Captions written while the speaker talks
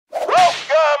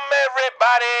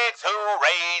Everybody to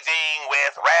Raising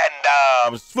with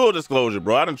Randoms. Full disclosure,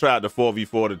 bro, I done tried the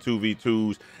 4v4, the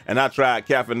 2v2s, and I tried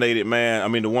caffeinated, man. I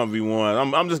mean, the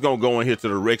 1v1. I'm just gonna go in here to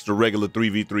the extra regular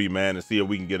 3v3, man, and see if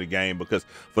we can get a game, because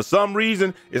for some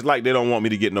reason, it's like they don't want me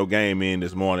to get no game in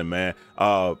this morning, man.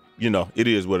 You know, it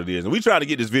is what it is. And we try to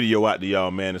get this video out to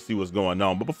y'all, man, and see what's going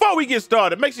on. But before we get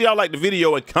started, make sure y'all like the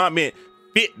video and comment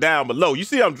fit down below. You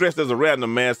see I'm dressed as a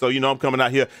random, man, so you know I'm coming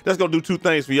out here. That's gonna do two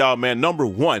things for y'all, man. Number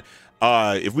one,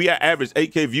 if we average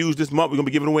 8K views this month, we're gonna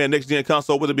be giving away a next gen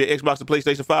console, whether it be an Xbox or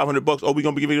PlayStation, $500, or we're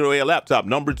gonna be giving away a laptop.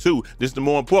 Number two, this is the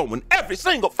more important one. Every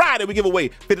single Friday we give away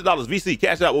 $50 VC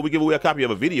cash out, where we give away a copy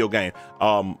of a video game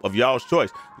of y'all's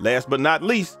choice. Last but not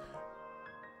least,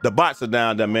 the bots are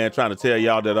down there, man, trying to tell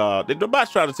y'all that the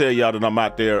bots trying to tell y'all that I'm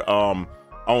out there on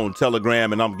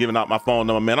Telegram and I'm giving out my phone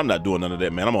number, man. I'm not doing none of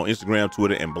that, man. I'm on Instagram,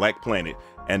 Twitter, and Black Planet.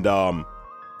 And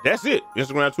that's it.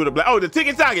 Instagram, Twitter, Black. Oh, the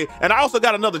Tiki Taki. And I also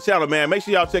got another channel, man. Make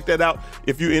sure y'all check that out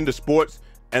if you're into sports.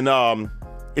 And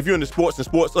if you're into sports and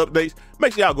sports updates,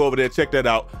 make sure y'all go over there, check that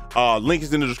out. Link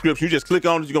is in the description. You just click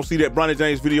on it, you're gonna see that Bronny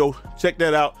James video. Check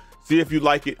that out. See if you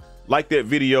like it. Like that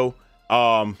video.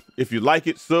 If you like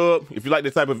it, sub. If you like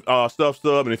this type of stuff,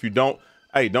 sub. And if you don't,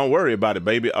 hey, don't worry about it,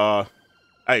 baby.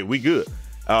 Hey, we good.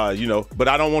 You know, but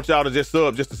I don't want y'all to just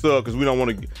sub just to sub, because we don't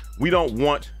want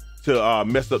to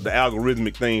mess up the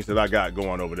algorithmic things that I got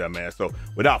going over there, man. So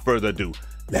without further ado,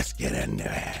 let's get in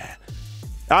there.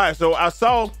 All right, so I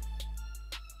saw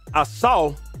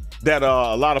that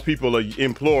a lot of people are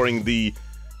imploring the,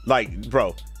 like,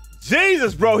 bro,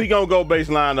 Jesus, bro, he gonna go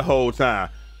baseline the whole time.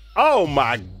 Oh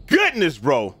my goodness,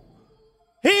 bro.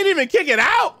 He ain't even kick it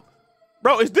out.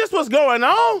 Bro, is this what's going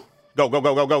on? Go, go,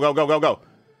 go, go, go, go, go, go, go.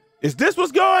 Is this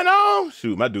what's going on?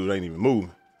 Shoot, my dude ain't even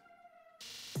moving.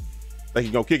 Think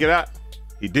he gonna kick it out?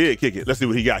 He did kick it. Let's see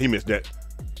what he got. He missed that.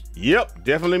 Yep,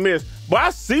 definitely missed. But I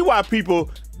see why people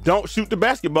don't shoot the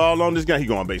basketball on this guy. He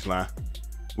going baseline.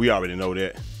 We already know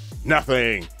that.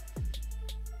 Nothing.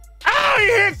 Oh, he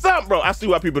hit something, bro. I see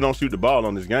why people don't shoot the ball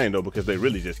on this game, though, because they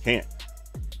really just can't.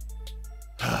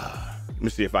 Let me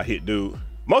see if I hit dude.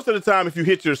 Most of the time, if you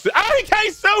hit your... Oh, he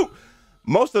can't shoot!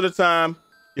 Most of the time,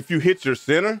 if you hit your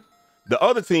center, the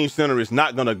other team's center is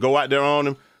not going to go out there on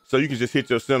him, so you can just hit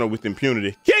your center with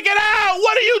impunity. Kick it out!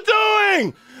 What are you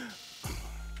doing?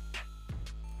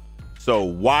 So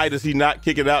why does he not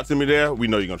kick it out to me there? We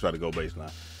know you're going to try to go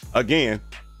baseline. Again,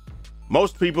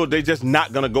 most people, they just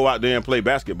not going to go out there and play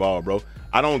basketball, bro.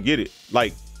 I don't get it.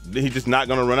 Like, he's just not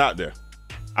going to run out there.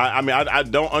 I mean, I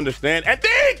don't understand. And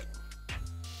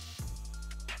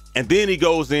then he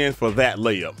goes in for that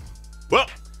layup. Well,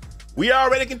 we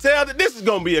already can tell that this is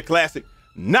going to be a classic.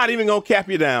 Not even going to cap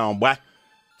you down, boy.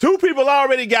 Two people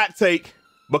already got take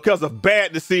because of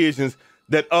bad decisions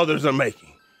that others are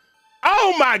making.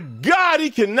 Oh my God, he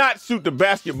cannot shoot the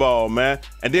basketball, man.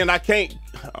 And then I can't,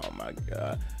 oh my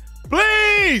God.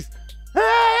 Please,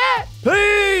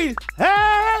 please,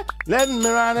 let me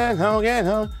run and home, get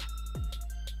home.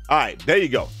 All right, there you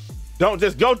go. Don't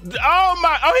just go, oh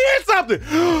my, oh, he hit something.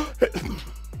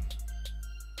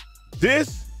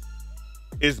 This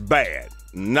is bad.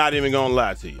 Not even gonna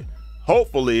lie to you.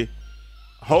 Hopefully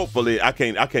I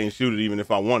can't shoot it even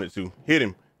if I wanted to. Hit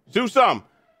him. Shoot something.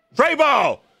 Trey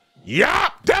ball.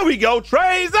 Yup. There we go.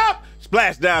 Trey's up.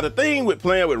 Splash down. The thing with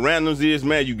playing with randoms is,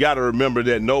 man, you gotta remember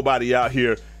that nobody out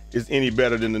here is any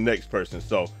better than the next person.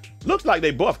 So looks like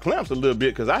they buffed clamps a little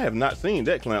bit, because I have not seen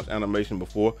that clamps animation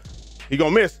before. He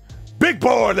gonna miss. Big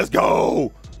board. Let's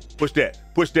go. Push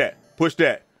that. Push that. Push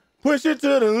that. Push it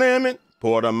to the limit.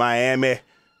 Port of Miami.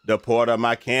 The port of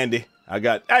my candy. I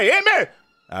got, hey, hit me!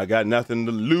 I got nothing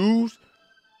to lose.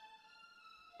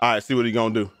 All right, see what he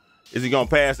gonna do. Is he gonna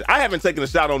pass it? I haven't taken a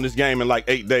shot on this game in like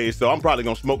 8 days, so I'm probably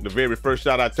gonna smoke the very first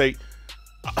shot I take.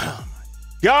 Oh my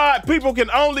God, people can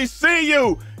only see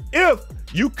you if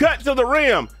you cut to the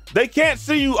rim. They can't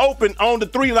see you open on the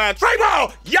 3-line. Trey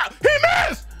ball! Yeah, he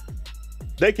missed!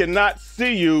 They cannot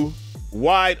see you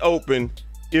wide open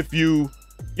if you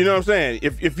know what I'm saying?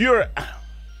 If you're,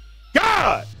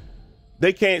 God!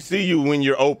 They can't see you when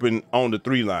you're open on the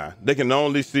 3-line. They can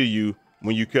only see you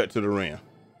when you cut to the rim.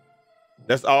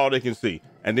 That's all they can see.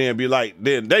 And then be like,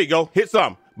 then there you go, hit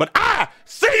something. But I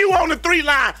see you on the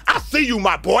 3-line. I see you,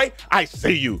 my boy. I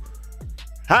see you.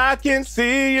 I can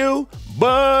see you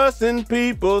busting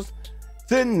peoples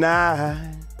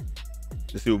tonight.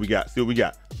 Let's see what we got. See what we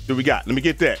got. See what we got. Let me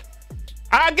get that.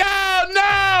 I go,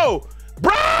 no!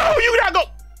 Bro, you gotta go.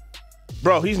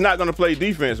 Bro, he's not gonna play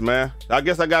defense, man. I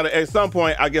guess I gotta, at some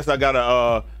point, I guess I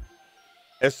gotta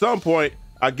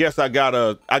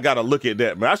look at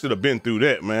that, man. I should have been through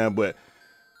that, man, but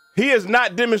he has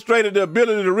not demonstrated the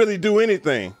ability to really do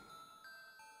anything.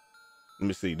 Let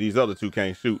me see. These other two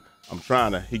can't shoot. I'm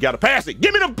trying to. He got to pass it.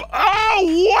 Give me the.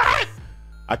 Oh, what?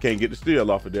 I can't get the steal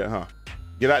off of that, huh?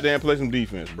 Get out there and play some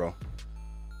defense, bro.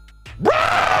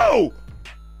 Bro!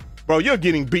 Bro, you're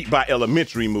getting beat by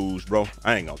elementary moves, bro.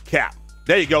 I ain't gonna cap.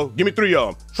 There you go. Give me 3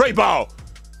 of them. Straight ball.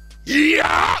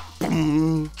 Yeah!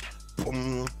 Boom,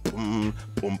 boom, boom,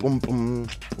 boom, boom, boom,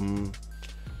 boom.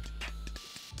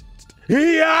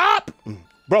 Yup!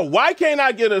 Bro, why can't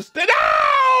I get a steal?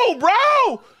 No,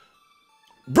 bro!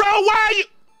 Bro, why are you?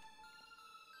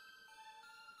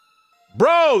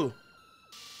 Bro,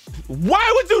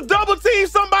 why would you double team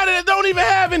somebody that don't even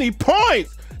have any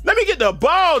points? Let me get the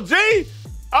ball, G.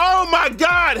 Oh my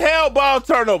God, hell ball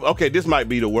turnover. Okay, this might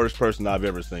be the worst person I've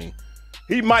ever seen.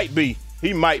 He might be,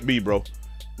 bro.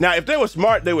 Now, if they were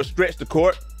smart, they would stretch the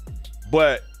court,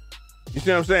 but you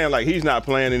see what I'm saying? Like, he's not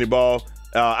playing any ball.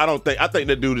 I think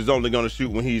that dude is only gonna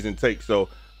shoot when he's in take, so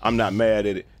I'm not mad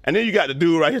at it. And then you got the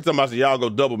dude right here talking about, y'all go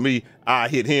double me, I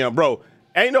hit him. Bro,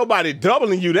 ain't nobody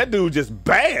doubling you. That dude just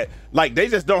bad. Like, they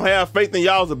just don't have faith in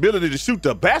y'all's ability to shoot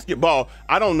the basketball.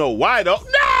 I don't know why, though.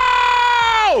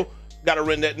 No! Gotta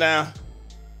run that down.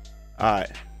 All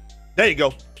right. There you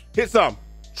go. Hit some.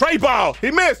 Trey ball. He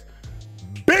missed.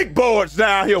 Big boards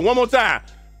down here. One more time.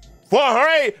 For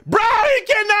hooray. Bro, he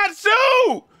cannot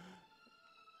shoot.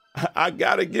 I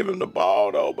gotta give him the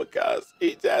ball, though, because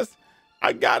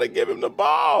I gotta give him the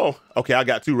ball. Okay, I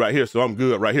got 2 right here, so I'm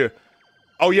good right here.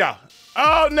 Oh, yeah.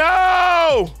 Oh,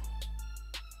 no.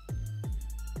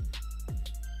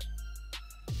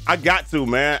 I got to,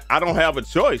 man. I don't have a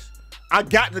choice. I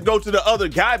got to go to the other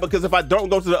guy, because if I don't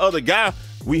go to the other guy,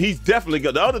 he's definitely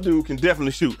good. The other dude can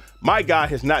definitely shoot. My guy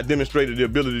has not demonstrated the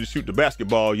ability to shoot the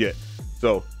basketball yet.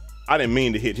 So I didn't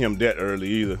mean to hit him that early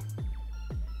either.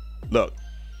 Look.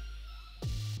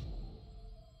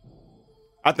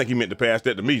 I think he meant to pass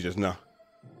that to me just now.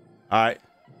 All right.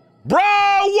 Bro,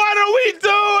 what are we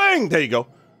doing? There you go.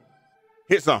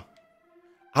 Hit some.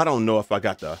 I don't know if I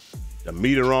got the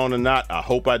meter on or not. I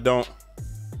hope I don't.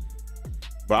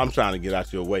 But I'm trying to get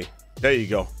out your way. There you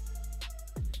go.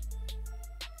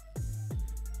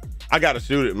 I got to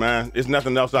shoot it, man. There's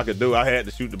nothing else I could do. I had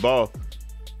to shoot the ball.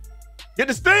 Get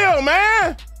the steal,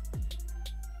 man.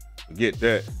 Get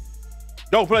that.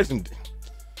 Go play some.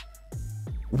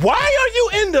 Why are you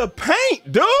in the paint,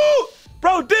 dude?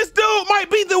 Bro, this dude might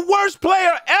be the worst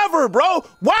player ever, bro.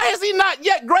 Why is he not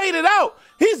yet graded out?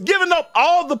 He's giving up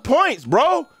all the points,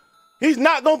 bro. He's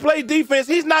not gonna play defense.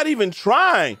 He's not even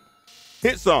trying.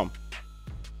 Hit some.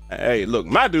 Hey, look,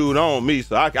 my dude on me,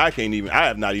 so I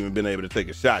have not even been able to take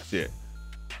a shot yet.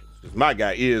 Because my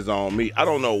guy is on me. I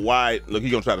don't know why. Look,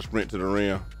 he's gonna try to sprint to the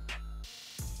rim.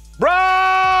 Bro,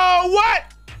 what?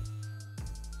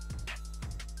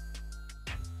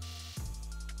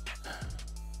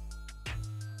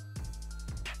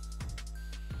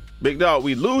 Big dog,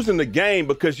 we losing the game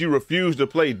because you refuse to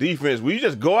play defense. Will you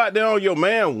just go out there on your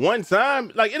man one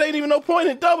time? Like, it ain't even no point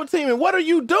in double teaming. What are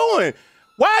you doing?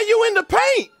 Why are you in the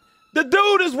paint? The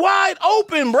dude is wide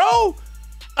open, bro.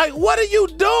 Like, what are you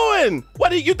doing? What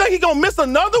do you think he gonna miss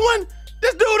another one?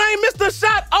 This dude ain't missed a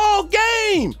shot all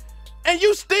game. And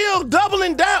you still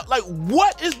doubling down. Like,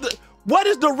 what is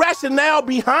the rationale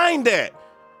behind that?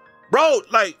 Bro,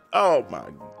 like, oh my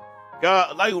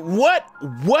God, like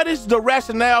what is the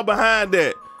rationale behind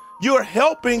that? You're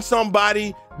helping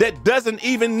somebody that doesn't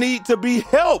even need to be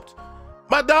helped.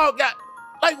 My dog got,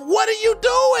 like, what are you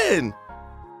doing?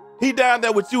 He down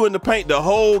there with you in the paint the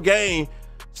whole game.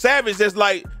 Savage just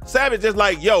like,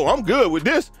 yo, I'm good with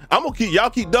this. I'm gonna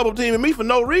y'all keep double teaming me for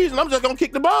no reason. I'm just gonna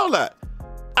kick the ball out.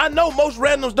 I know most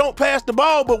randoms don't pass the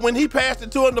ball, but when he passed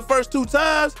it to him the first 2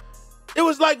 times, it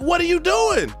was like, what are you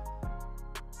doing?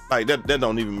 Like, that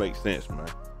don't even make sense, man.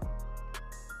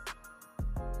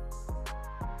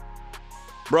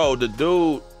 Bro, the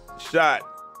dude shot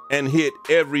and hit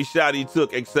every shot he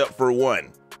took except for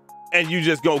one. And you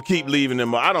just gonna keep leaving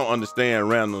him. I don't understand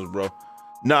randoms, bro.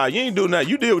 Nah, you ain't doing that.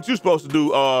 You did what you supposed to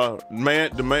do,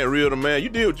 man. You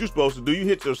did what you supposed to do. You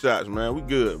hit your shots, man. We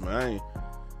good, man.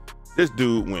 This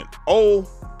dude went 0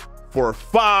 for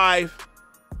 5.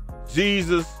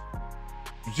 Jesus,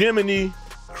 Jiminy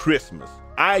Christmas.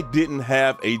 I didn't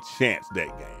have a chance that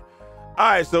game. All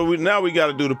right, so now we got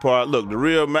to do the part. Look, the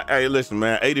real, hey, listen,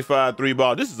 man, 85 3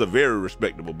 ball. This is a very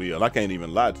respectable build. I can't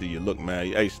even lie to you. Look,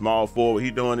 man, hey, small forward, he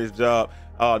doing his job.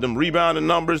 Them rebounding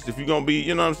numbers, if you're going to be,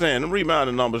 you know what I'm saying, them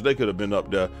rebounding numbers, they could have been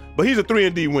up there. But he's a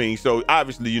 3-and-D wing, so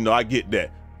obviously, you know, I get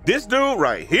that. This dude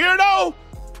right here, though,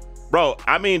 bro,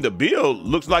 I mean, the build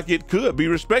looks like it could be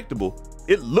respectable.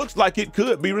 it looks like it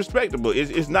could be respectable.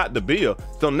 It's not the bill.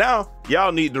 So now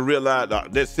y'all need to realize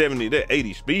that 70, that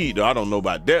 80 speed, though, I don't know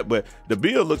about that, but the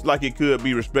bill looks like it could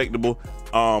be respectable.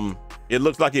 It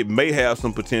looks like it may have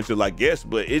some potential, I guess,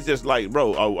 but it's just like,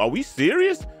 bro, are we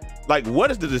serious? Like,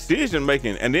 what is the decision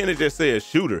making? And then it just says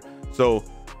shooter. So,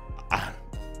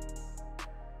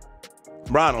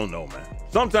 bro, I don't know, man.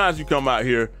 Sometimes you come out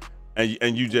here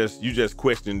and you just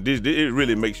question this. It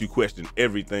really makes you question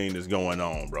everything that's going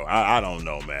on, bro. I don't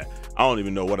know, man. I don't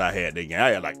even know what I had that game. I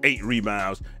had like 8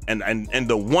 rebounds, and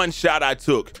the one shot I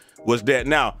took was that.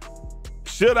 Now,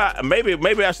 should I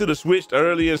maybe I should have switched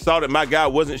early and saw that my guy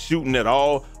wasn't shooting at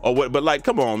all or what? But like,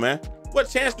 come on, man. What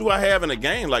chance do I have in a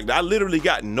game like that? I literally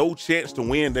got no chance to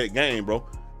win that game, bro.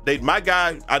 My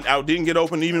guy, I didn't get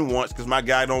open even once because my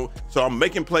guy don't. So I'm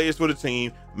making plays for the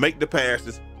team, make the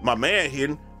passes. My man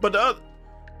hitting, but the other,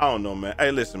 I don't know, man.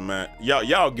 Hey, listen, man,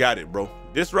 y'all got it, bro.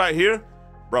 This right here,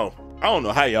 bro, I don't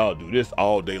know how y'all do this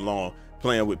all day long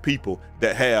playing with people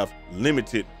that have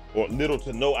limited or little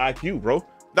to no IQ, bro.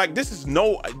 Like, this is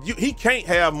he can't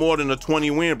have more than a 20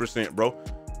 win percent, bro.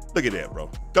 Look at that, bro.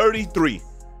 33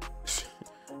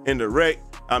 in the rec.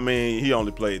 I mean, he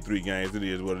only played 3 games. It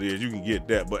is what it is. You can get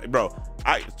that, but bro,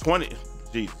 20.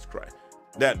 Jesus Christ.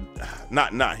 That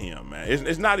not him, man.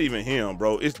 It's not even him,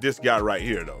 bro. It's this guy right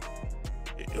here, though.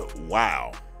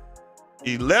 Wow.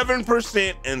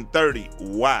 11% and 30.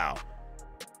 Wow.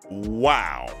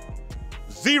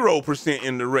 0%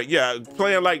 in the rec. Yeah,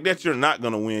 playing like that, you're not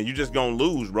gonna win. You just gonna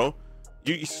lose, bro.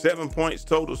 You 7 points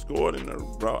total scored in there,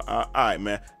 bro. All right,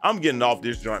 man. I'm getting off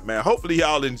this joint, man. Hopefully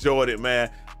y'all enjoyed it, man.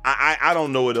 I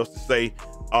don't know what else to say.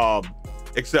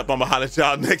 Except I'm gonna holler at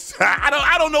y'all next time.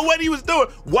 I don't know what he was doing.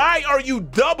 Why are you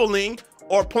doubling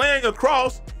or playing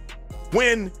across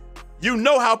when you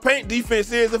know how paint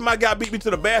defense is? If my guy beat me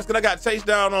to the basket, I got chased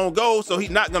down on goal, so he's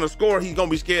not gonna score. He's gonna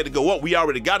be scared to go up. We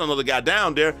already got another guy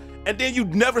down there. And then you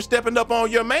never stepping up on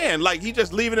your man. Like, he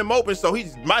just leaving him open. So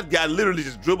my guy literally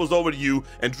just dribbles over to you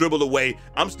and dribble away.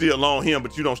 I'm still on him,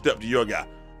 but you don't step to your guy.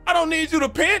 I don't need you to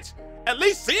pinch. At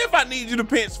least see if I need you to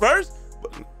pinch first.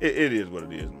 But it is what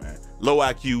it is, man. Low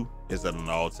IQ is at an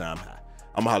all-time high.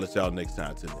 I'm gonna holler at y'all next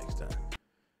time. Till next time.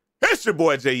 It's your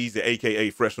boy Jay Easy, aka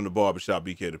Fresh from the Barbershop,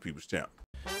 BK the People's Champ.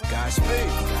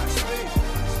 Godspeed.